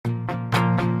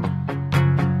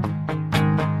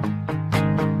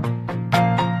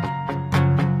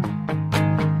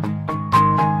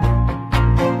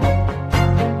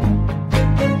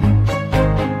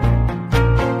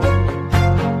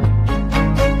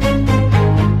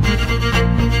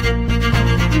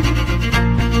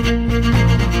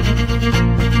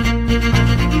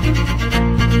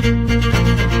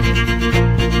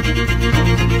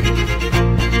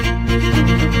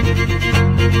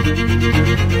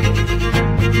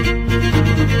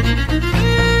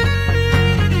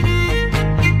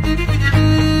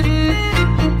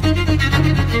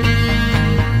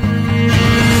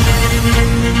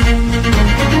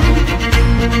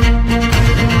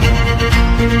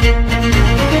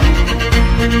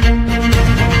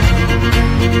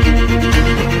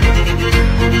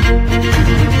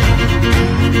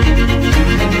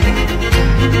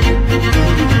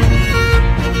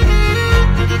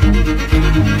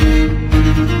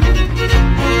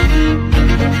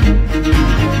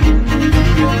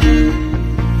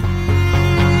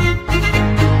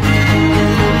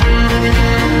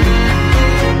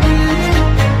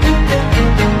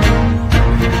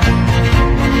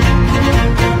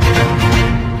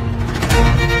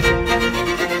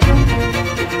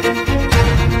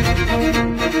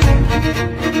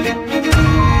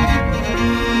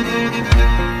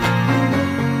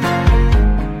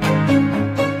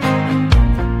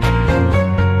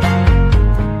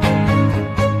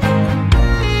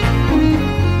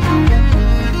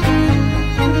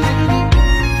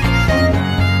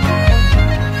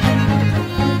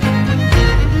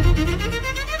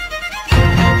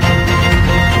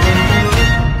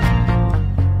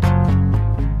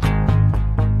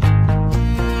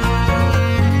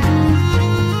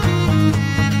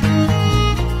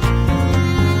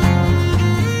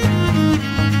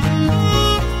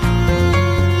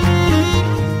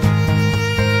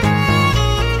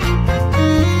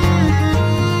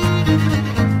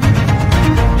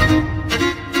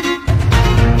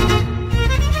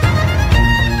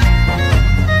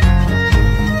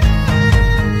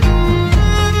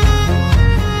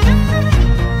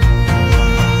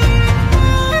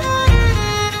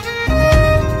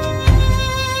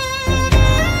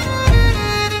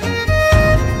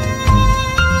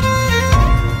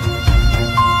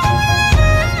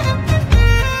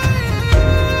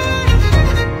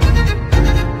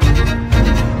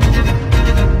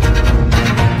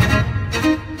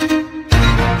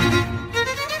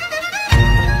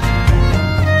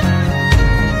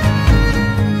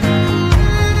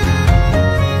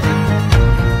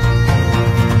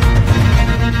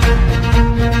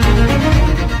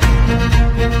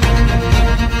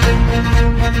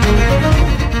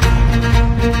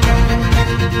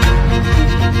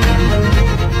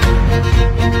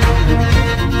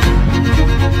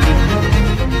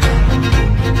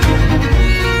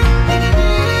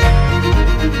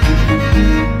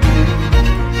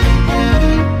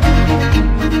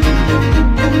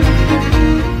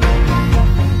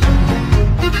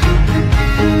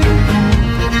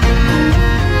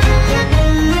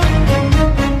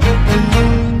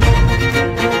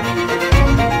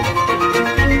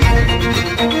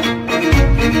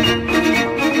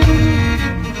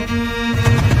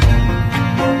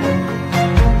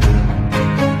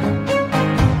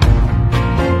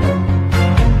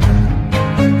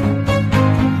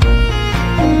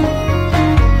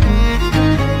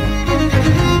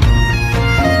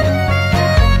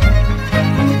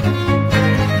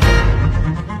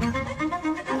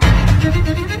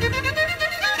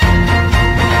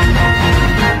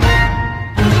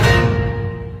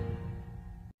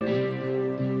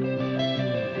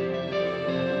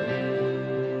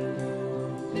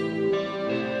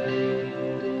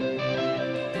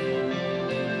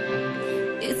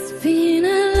It's been a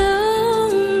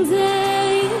long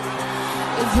day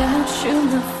without you,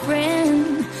 my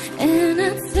friend, and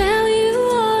I'll tell you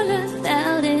all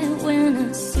about it when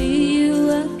I see you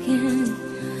again.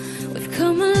 We've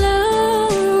come a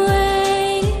long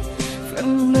way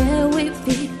from where we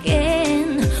began.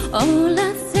 All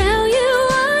I'll tell you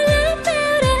all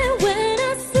about it when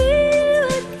I see you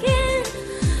again.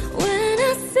 When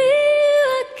I see you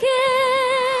again.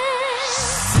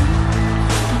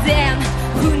 Damn,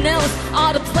 who knows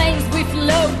all the planes we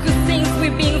flew, good things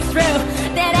we've been through,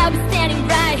 that I'll be standing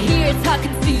right here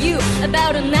talking to you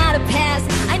about another past.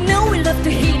 I know we love to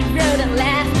hit the road and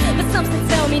laugh, but something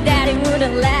told me that it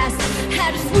wouldn't last.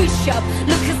 Had to switch up,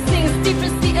 look at things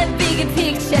different, see a bigger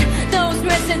picture. Those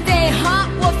words today, heart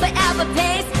will forever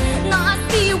pace. Now I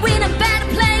see you in a better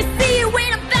place, see you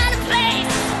in a better place.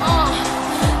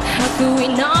 How could we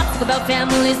not talk about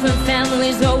families when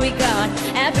family's all we got?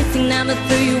 Everything I'm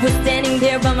through, you were standing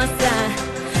there by my side.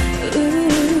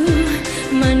 Ooh,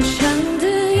 漫长的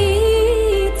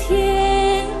一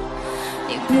天，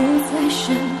你不在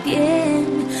身边，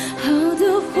好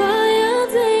多话要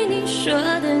对你说，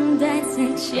等待再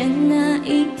见那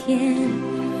一天，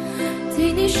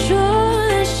对你说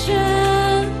声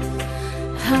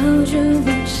好久不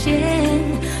见，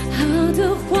好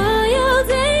多话要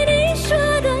对你说，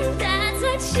等待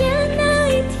再见那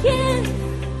一天，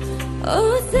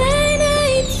哦，在那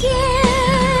一天。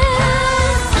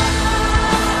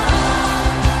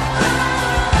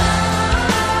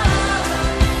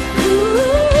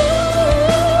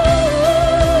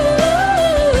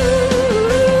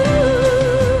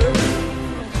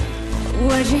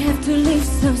Why'd you have to leave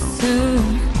so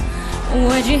soon?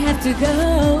 Why'd you have to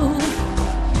go?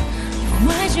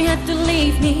 Why'd you have to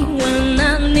leave me when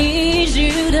I need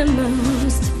you the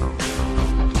most?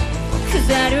 'Cause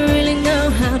I don't really know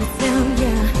how to tell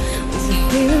ya, was it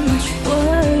feeling much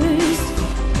worse?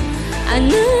 I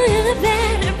know you're in a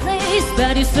better place,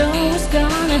 but it's always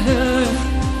gonna hurt.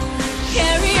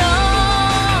 Carry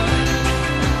on,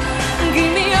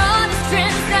 give me all the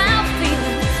strength I'm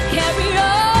feeling. Carry on.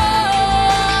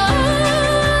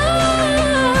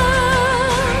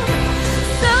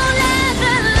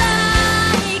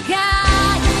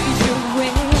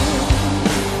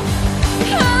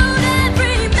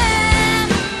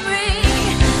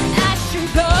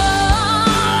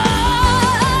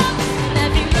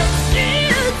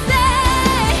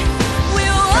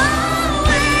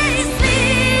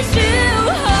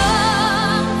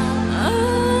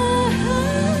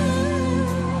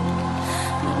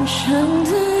长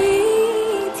的一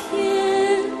天，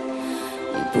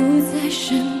你不在身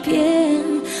边，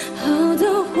好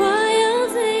多话要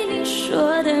对你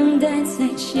说，等待再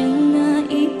见那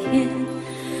一天，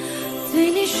对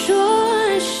你说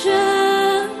声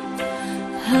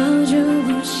好久不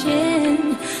见，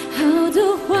好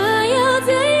多话要对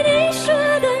你说，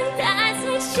等待再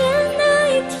见那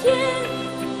一天，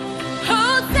哦，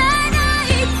在那一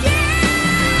天。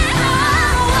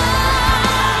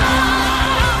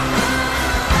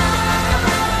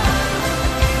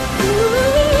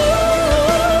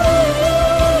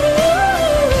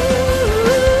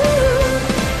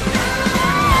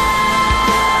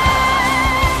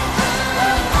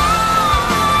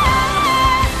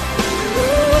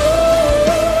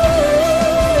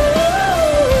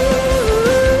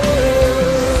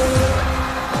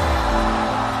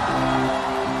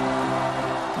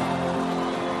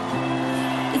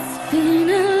Been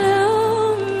a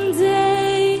long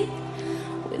day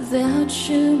without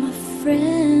you, my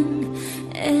friend.